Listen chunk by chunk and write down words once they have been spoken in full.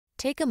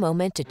Take a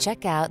moment to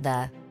check out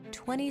the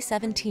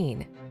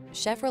 2017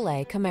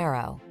 Chevrolet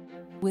Camaro.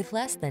 With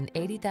less than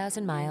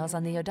 80,000 miles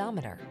on the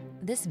odometer,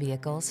 this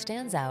vehicle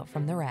stands out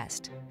from the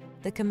rest.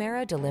 The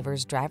Camaro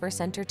delivers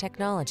driver-centered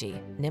technology,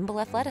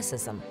 nimble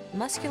athleticism,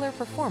 muscular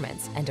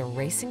performance, and a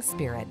racing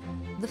spirit.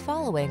 The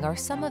following are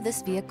some of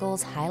this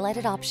vehicle's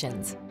highlighted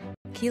options: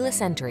 keyless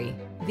entry,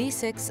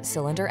 V6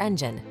 cylinder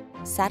engine,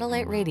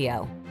 satellite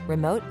radio,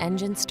 remote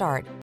engine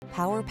start,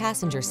 power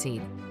passenger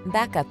seat,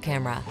 backup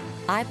camera,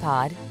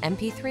 iPod,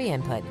 MP3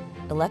 input,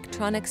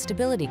 electronic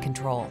stability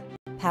control,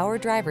 power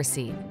driver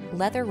seat,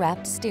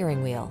 leather-wrapped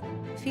steering wheel.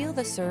 Feel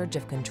the surge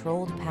of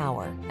controlled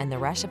power and the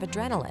rush of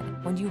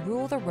adrenaline when you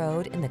rule the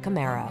road in the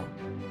Camaro.